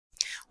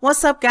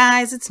What's up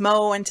guys, it's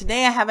Mo, and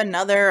today I have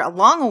another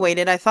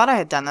long-awaited, I thought I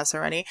had done this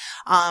already,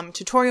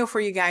 tutorial for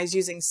you guys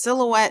using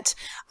Silhouette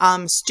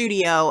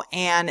Studio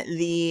and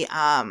the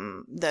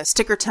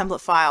sticker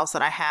template files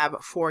that I have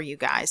for you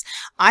guys.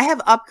 I have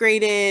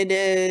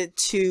upgraded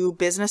to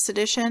Business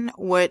Edition,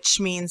 which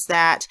means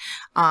that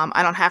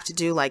I don't have to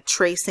do like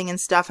tracing and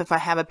stuff if I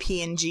have a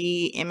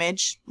PNG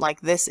image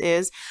like this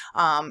is.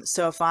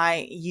 So if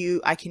I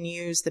can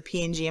use the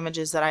PNG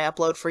images that I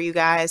upload for you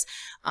guys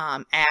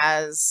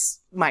as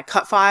my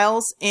cut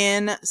files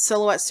in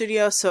Silhouette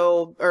Studio,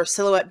 or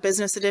Silhouette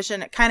Business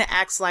Edition. It kind of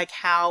acts like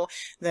how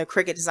the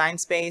Cricut Design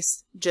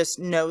Space just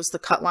knows the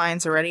cut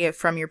lines already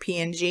from your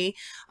PNG.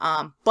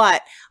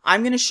 But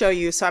I'm going to show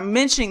you, so I'm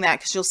mentioning that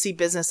because you'll see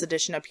Business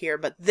Edition up here,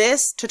 but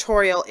this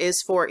tutorial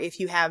is for if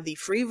you have the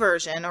free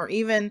version or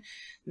even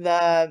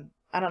the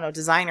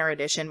Designer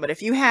Edition. But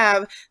if you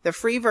have the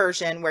free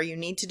version where you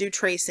need to do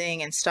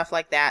tracing and stuff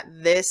like that,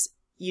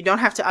 you don't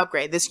have to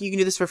upgrade. You can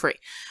do this for free.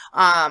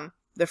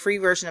 The free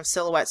version of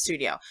Silhouette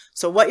Studio.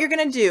 So what you're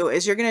going to do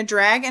is you're going to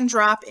drag and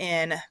drop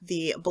in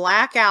the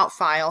blackout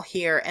file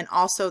here and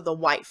also the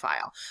white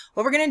file.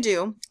 What we're going to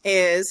do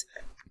is,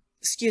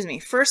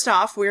 first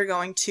off, we're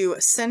going to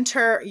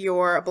center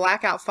your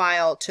blackout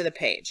file to the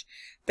page.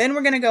 Then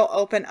we're going to go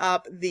open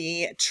up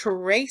the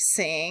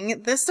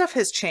tracing. This stuff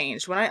has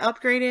changed. When I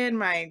upgraded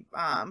my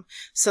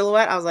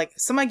Silhouette, I was like,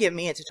 somebody give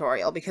me a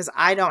tutorial because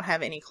I don't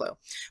have any clue.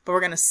 But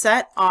we're going to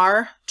set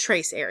our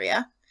trace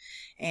area.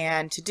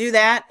 And to do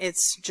that,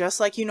 it's just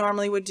like you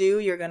normally would do.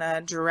 You're going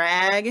to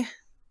drag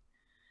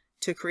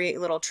to create a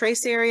little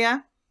trace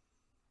area.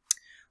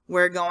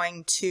 We're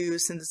going to,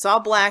 since it's all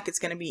black, it's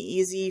going to be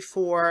easy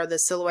for the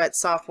Silhouette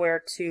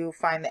software to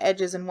find the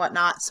edges and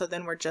whatnot. So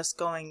then we're just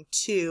going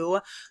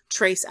to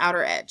trace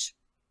outer edge.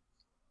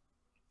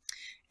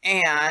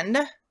 And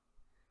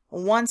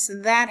once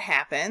that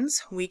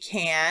happens, you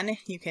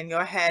can go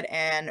ahead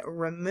and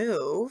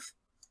remove.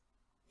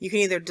 You can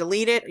either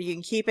delete it or you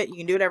can keep it. You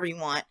can do whatever you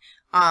want.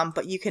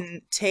 But you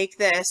can take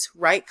this,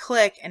 right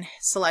click, and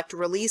select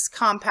Release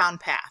Compound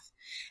Path.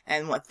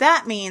 And what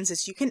that means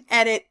is you can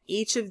edit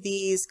each of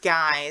these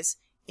guys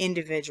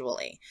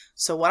individually.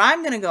 So what I'm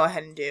going to go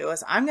ahead and do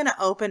is I'm going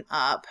to open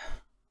up,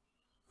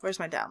 where's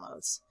my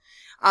downloads?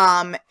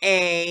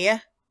 A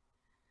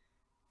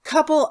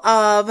couple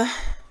of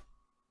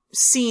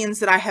scenes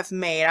that I have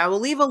made. I will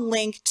leave a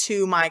link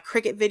to my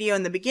Cricut video.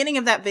 In the beginning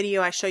of that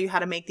video, I show you how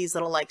to make these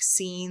little like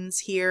scenes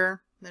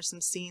here. There's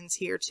some scenes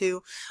here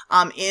too.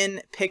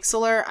 In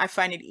Pixlr, I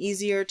find it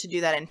easier to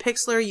do that in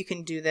Pixlr. You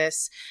can do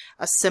this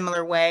a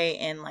similar way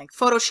in like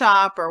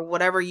Photoshop or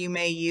whatever you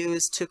may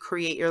use to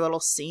create your little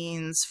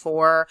scenes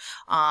for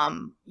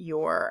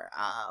your,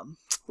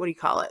 what do you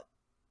call it?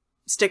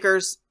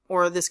 Stickers.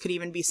 Or this could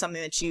even be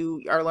something that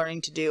you are learning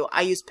to do.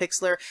 I use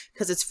Pixlr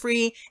because it's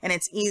free and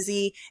it's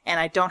easy and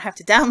I don't have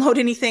to download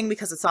anything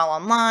because it's all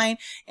online,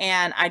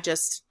 and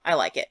I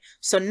like it.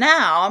 So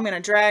now I'm going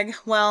to drag,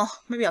 well,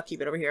 maybe I'll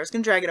keep it over here. I was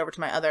going to drag it over to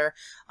my other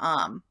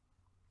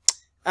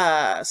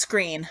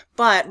screen,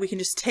 but we can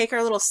just take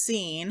our little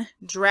scene,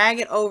 drag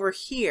it over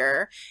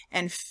here,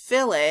 and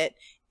fill it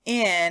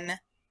in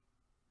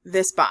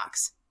this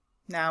box.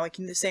 Now we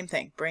can do the same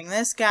thing. Bring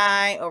this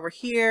guy over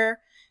here,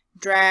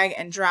 drag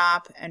and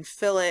drop and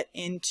fill it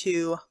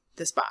into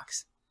this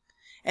box.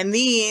 And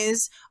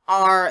these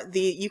are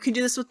you can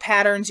do this with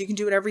patterns, you can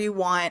do whatever you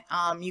want,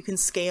 you can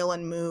scale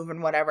and move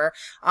and whatever,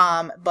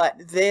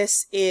 but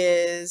these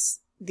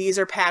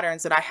are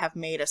patterns that I have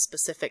made a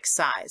specific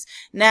size.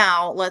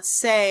 Now, let's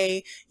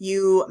say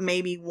you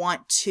maybe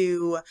want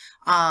to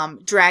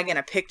drag in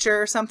a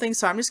picture or something,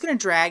 so I'm just going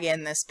to drag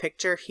in this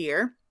picture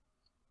here.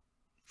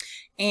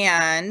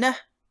 And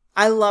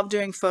I love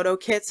doing photo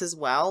kits as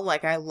well.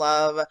 Like I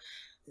love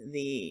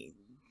the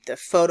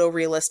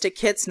photorealistic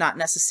kits, not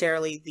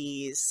necessarily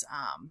these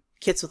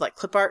kits with like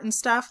clip art and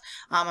stuff.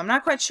 I'm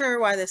not quite sure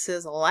why this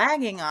is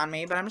lagging on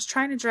me, but I'm just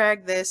trying to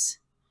drag this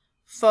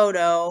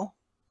photo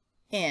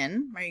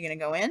in. Are you going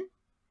to go in?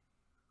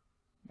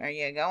 Are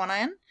you going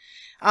in?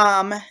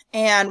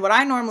 And what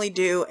I normally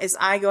do is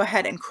I go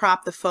ahead and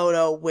crop the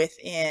photo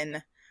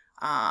within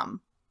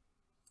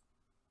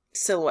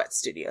Silhouette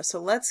Studio.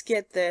 So let's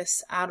get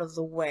this out of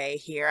the way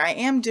here. I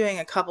am doing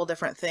a couple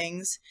different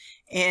things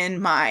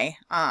in my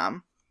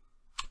on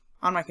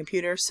my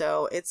computer,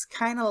 so it's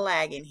kind of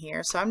lagging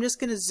here. So I'm just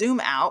going to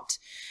zoom out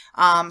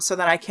so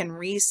that I can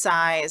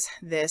resize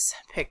this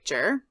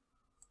picture.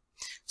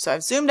 So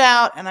I've zoomed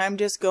out and I'm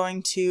just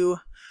going to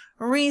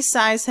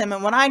resize him,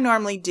 and what I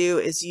normally do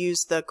is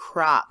use the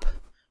crop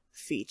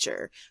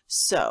feature.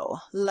 So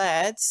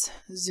let's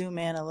zoom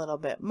in a little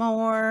bit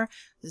more.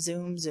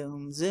 Zoom,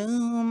 zoom,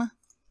 zoom.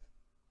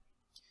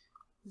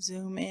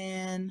 Zoom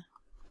in.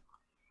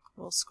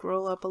 We'll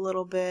scroll up a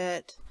little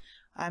bit.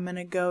 I'm going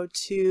to go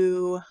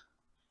to,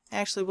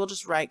 actually we'll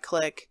just right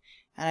click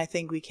and I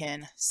think we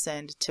can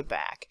send to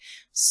back.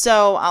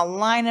 So I'll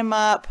line them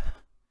up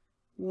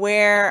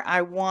where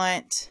I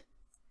want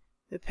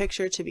the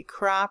picture to be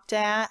cropped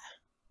at.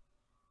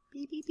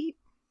 Beep, beep, beep.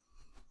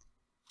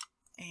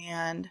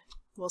 And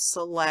we'll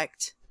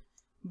select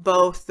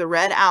both the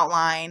red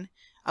outline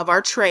of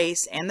our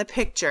trace and the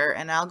picture,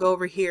 and I'll go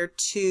over here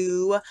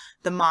to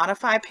the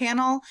modify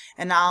panel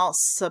and I'll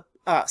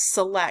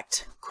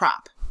select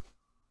crop.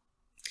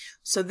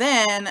 So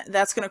then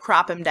that's going to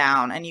crop him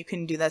down, and you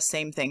can do the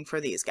same thing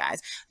for these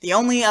guys. The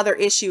only other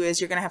issue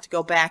is you're going to have to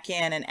go back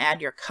in and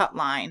add your cut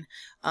line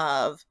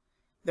of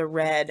the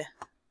red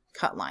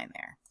cut line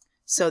there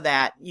so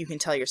that you can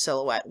tell your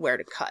silhouette where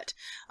to cut.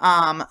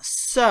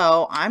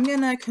 So I'm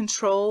going to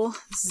Control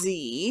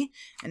Z,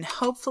 and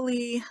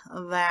hopefully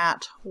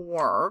that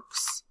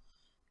works.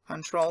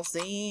 Control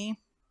Z.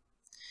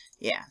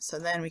 Yeah, so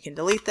then we can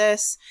delete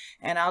this,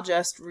 and I'll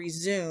just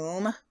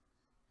resume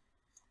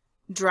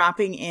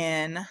dropping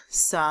in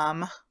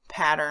some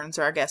patterns,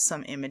 or I guess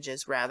some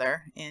images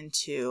rather,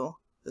 into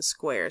the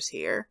squares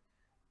here.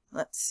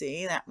 Let's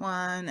see, that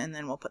one, and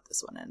then we'll put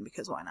this one in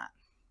because why not?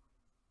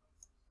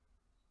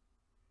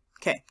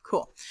 Okay,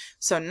 cool.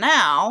 So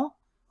now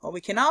what we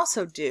can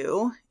also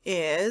do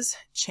is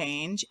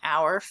change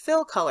our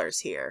fill colors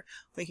here.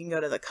 We can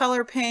go to the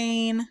color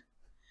pane,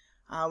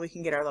 we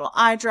can get our little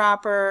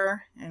eyedropper,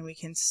 and we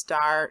can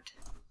start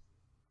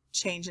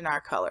changing our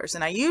colors.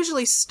 And I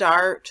usually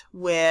start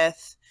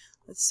with,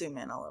 let's zoom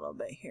in a little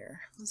bit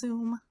here.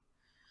 Zoom.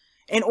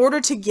 In order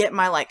to get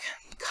my like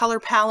color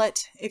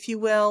palette, if you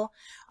will,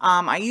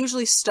 I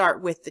usually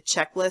start with the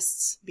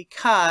checklists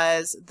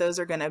because those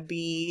are going to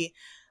be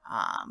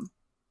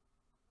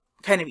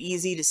kind of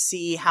easy to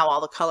see how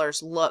all the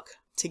colors look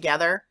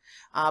together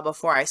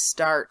before I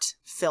start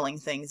filling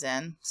things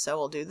in. So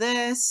we'll do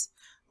this.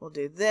 We'll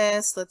do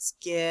this. Let's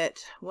get,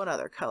 what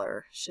other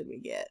color should we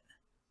get?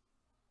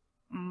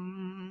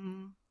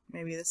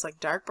 Maybe this like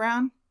dark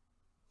brown?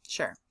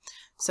 Sure.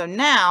 So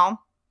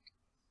now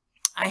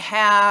I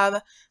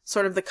have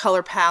sort of the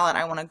color palette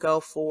I want to go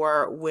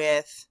for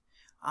with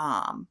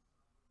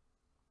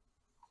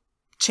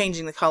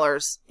changing the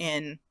colors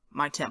in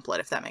my template,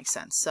 if that makes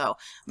sense. So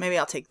maybe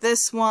I'll take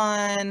this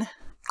one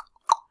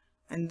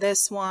and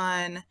this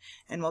one,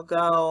 and we'll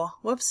go,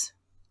 whoops.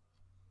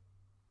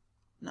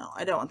 No,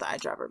 I don't want the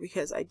eyedropper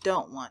because I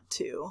don't want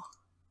to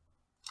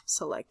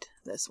select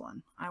this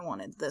one. I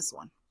wanted this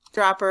one.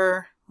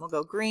 Dropper, we'll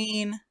go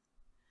green.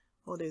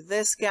 We'll do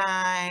this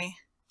guy.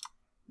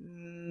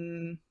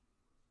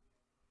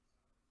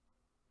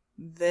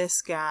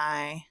 This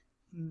guy.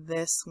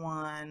 This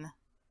one.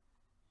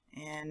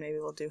 And maybe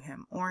we'll do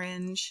him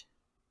orange.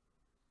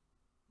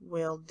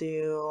 We'll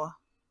do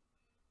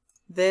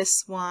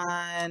this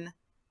one,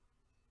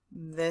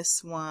 and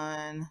this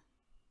one,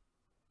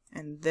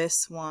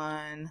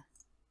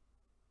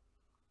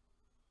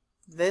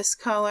 this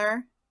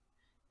color,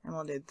 and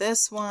we'll do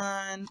this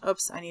one.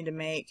 Oops, I need to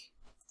make,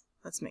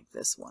 let's make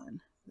this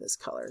one this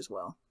color as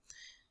well.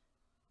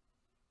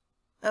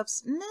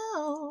 Oops,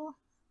 no,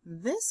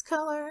 this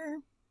color.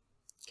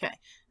 Okay,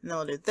 and then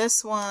we'll do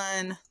this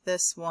one,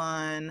 this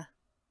one,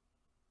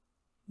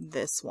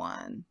 this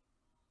one,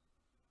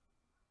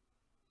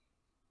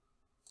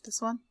 this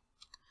one,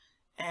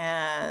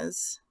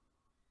 as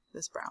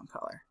this brown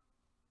color.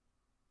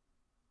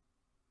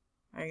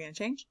 Are you going to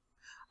change?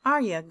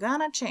 Are you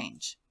gonna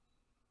change?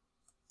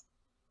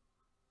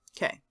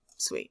 Okay,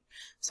 sweet.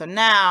 So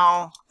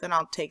now, then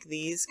I'll take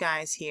these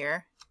guys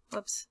here.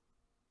 Whoops.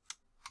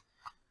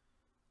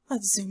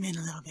 Let's zoom in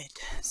a little bit.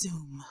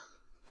 Zoom.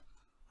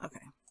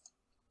 Okay.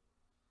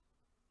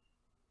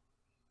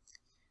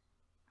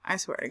 I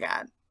swear to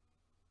God.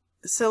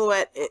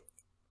 Silhouette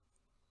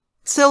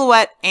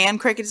and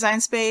Cricut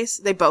Design Space,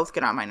 they both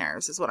get on my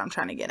nerves, is what I'm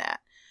trying to get at.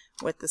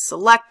 With the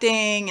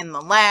selecting and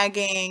the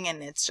lagging,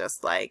 and it's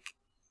just like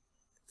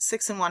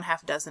 6 in one,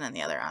 half a dozen in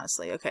the other,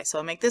 honestly. Okay, so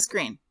I'll make this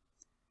green.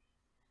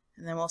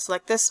 And then we'll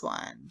select this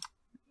one,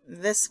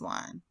 and this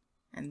one.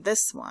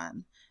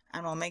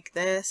 And we'll make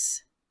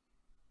this.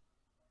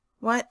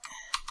 What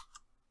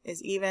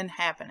is even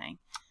happening?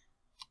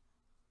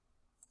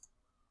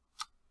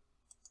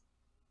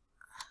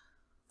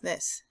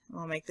 This. And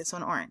we'll make this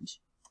one orange.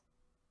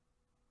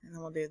 And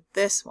then we'll do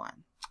this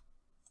one,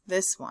 and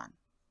this one.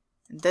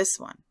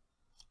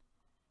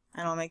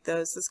 And we'll make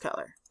those this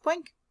color.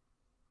 Boink.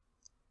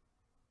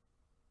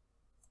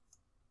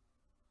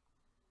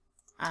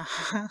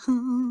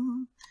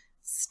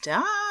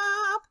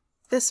 Stop.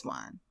 This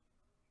one.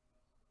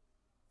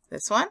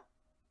 This one.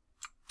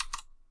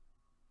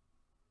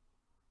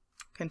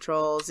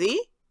 Control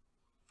Z.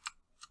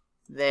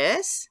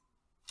 This.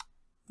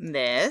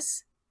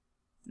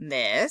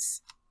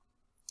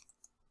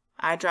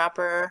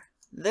 Eyedropper.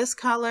 This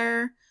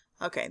color.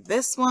 Okay,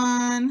 this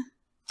one.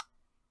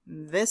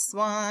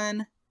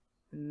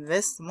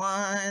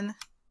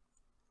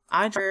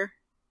 Eyedropper.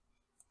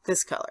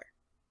 This color.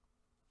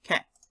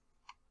 Okay.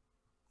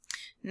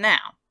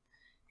 Now,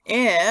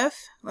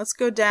 let's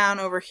go down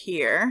over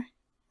here,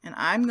 and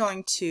I'm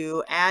going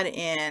to add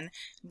in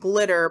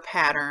glitter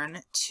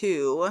pattern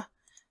to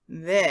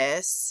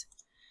this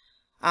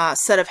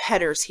set of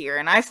headers here.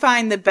 And I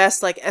find the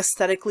best like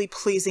aesthetically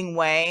pleasing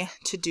way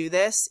to do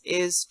this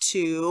is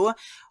to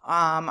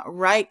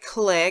right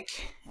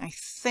click, I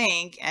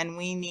think, and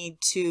we need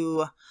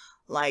to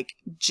like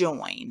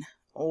join.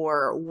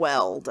 or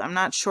weld. I'm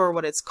not sure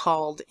what it's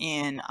called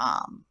in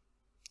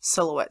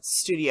Silhouette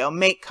Studio.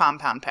 Make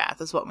compound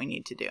path is what we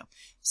need to do.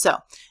 So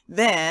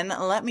then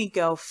let me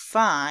go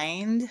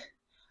find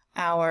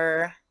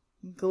our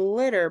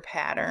glitter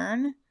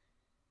pattern.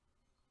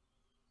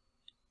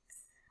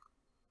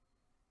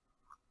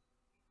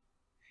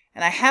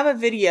 And I have a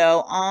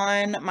video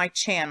on my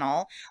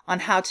channel on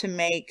how to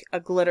make a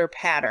glitter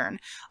pattern.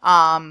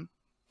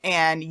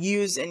 And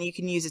you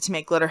can use it to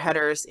make glitter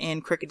headers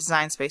in Cricut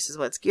Design Space is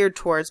what it's geared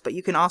towards, but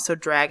you can also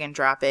drag and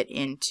drop it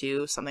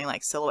into something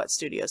like Silhouette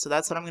Studio. So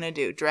that's what I'm going to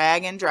do.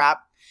 Drag and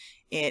drop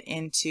it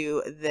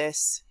into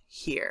this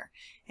here.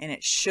 And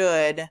it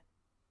should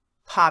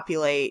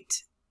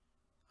populate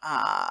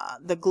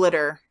the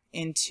glitter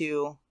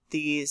into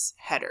these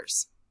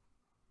headers.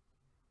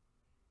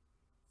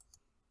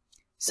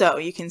 So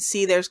you can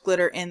see there's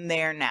glitter in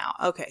there now.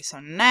 Okay, so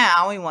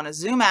now we want to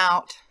zoom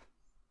out,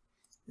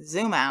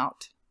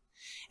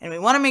 and we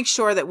want to make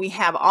sure that we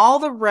have all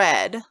the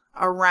red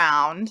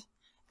around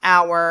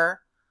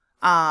our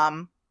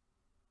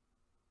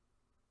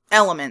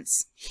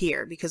elements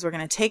here, because we're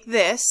going to take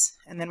this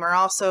and then we're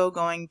also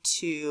going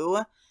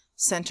to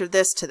center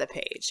this to the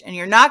page. And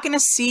you're not going to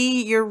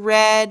see your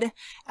red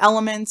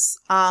elements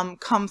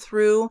come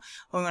through.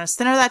 We want to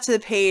center that to the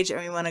page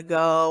and we want to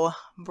go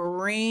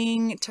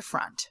bring to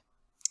front.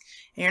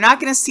 And you're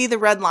not going to see the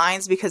red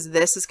lines because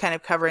this is kind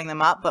of covering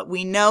them up, but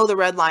we know the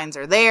red lines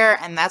are there,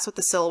 and that's what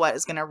the silhouette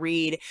is going to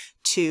read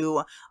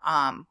to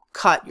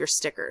cut your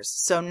stickers.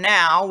 So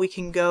now we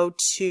can go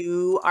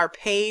to our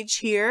page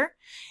here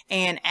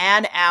and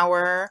add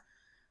our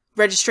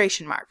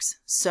registration marks.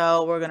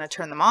 So we're going to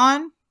turn them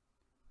on.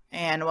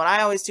 And what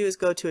I always do is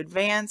go to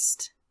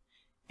Advanced,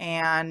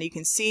 and you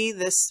can see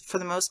this for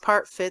the most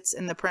part fits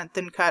in the print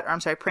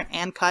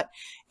and cut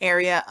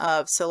area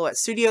of Silhouette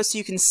Studio. So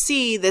you can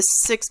see this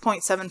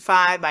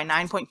 6.75 by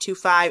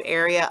 9.25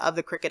 area of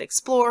the Cricut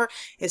Explorer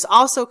is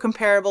also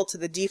comparable to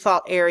the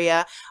default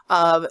area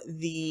of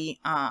the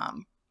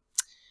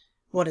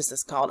what is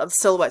this called? Of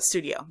Silhouette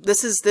Studio.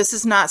 This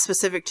is not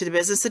specific to the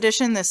business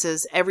edition. This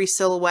is every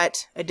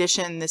Silhouette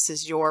edition. This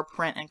is your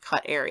print and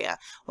cut area.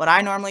 What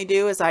I normally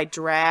do is I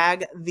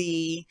drag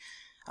the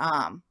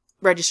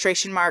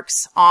registration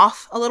marks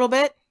off a little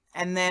bit,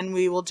 and then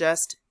we will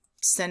just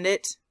send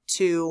it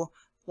to,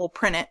 we'll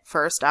print it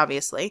first,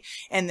 obviously,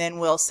 and then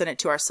we'll send it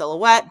to our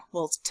Silhouette.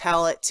 We'll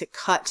tell it to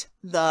cut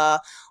the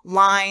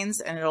lines,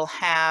 and it'll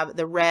have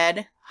the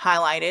red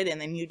highlighted,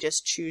 and then you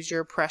just choose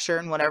your pressure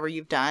and whatever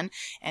you've done.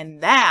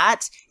 And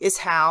that is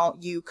how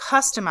you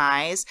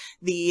customize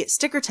the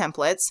sticker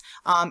templates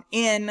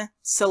in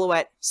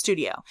Silhouette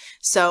Studio.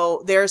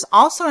 So there's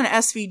also an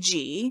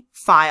SVG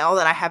file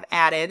that I have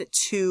added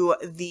to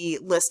the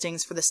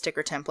listings for the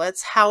sticker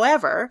templates.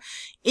 However,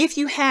 if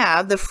you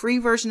have the free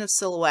version of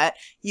Silhouette,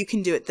 you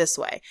can do it this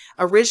way.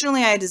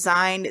 Originally, I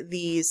designed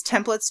these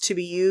templates to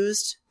be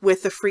used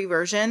with the free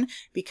version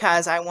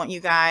because I want you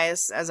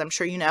guys, as I'm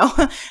sure you know,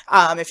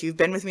 if you've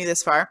been with me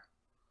this far,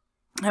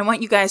 I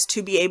want you guys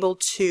to be able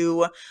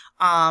to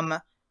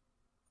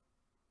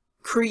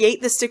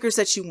create the stickers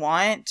that you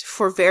want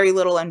for very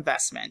little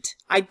investment.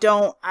 I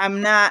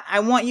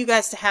want you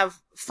guys to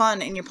have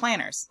fun in your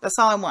planners. That's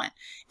all I want.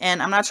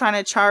 And I'm not trying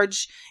to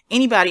charge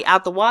anybody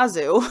out the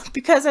wazoo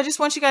because I just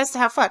want you guys to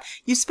have fun.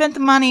 You spent the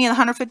money,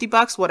 150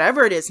 bucks,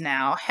 whatever it is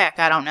now, heck,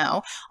 I don't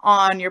know,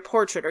 on your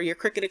portrait or your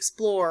Cricut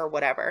Explorer or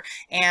whatever.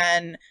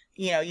 And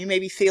you know, you may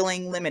be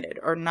feeling limited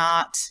or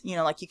not, you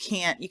know, like you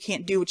can't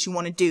do what you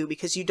want to do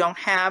because you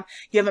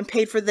haven't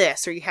paid for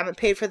this or you haven't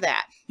paid for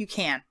that. You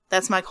can.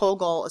 That's my whole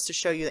goal, is to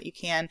show you that you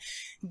can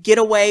get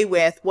away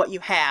with what you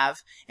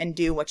have and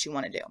do what you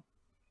want to do.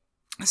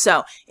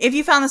 So if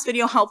you found this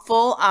video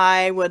helpful,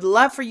 I would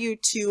love for you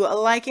to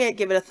like it,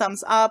 give it a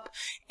thumbs up,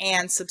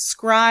 and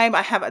subscribe.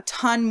 I have a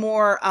ton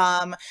more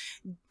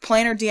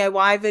planner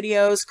DIY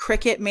videos.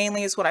 Cricut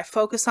mainly is what I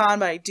focus on,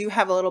 but I do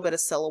have a little bit of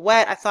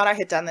Silhouette. I thought I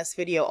had done this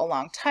video a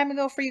long time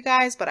ago for you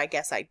guys, but I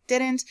guess I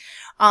didn't.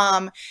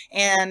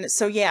 And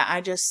so yeah,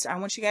 I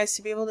want you guys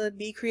to be able to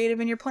be creative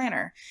in your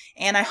planner.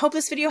 And I hope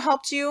this video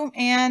helped you.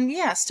 And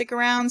yeah, stick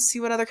around, see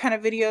what other kind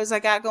of videos I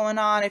got going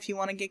on if you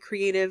want to get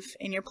creative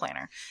in your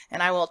planner.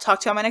 And I will talk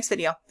to you on my next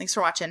video. Thanks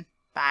for watching.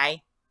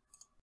 Bye.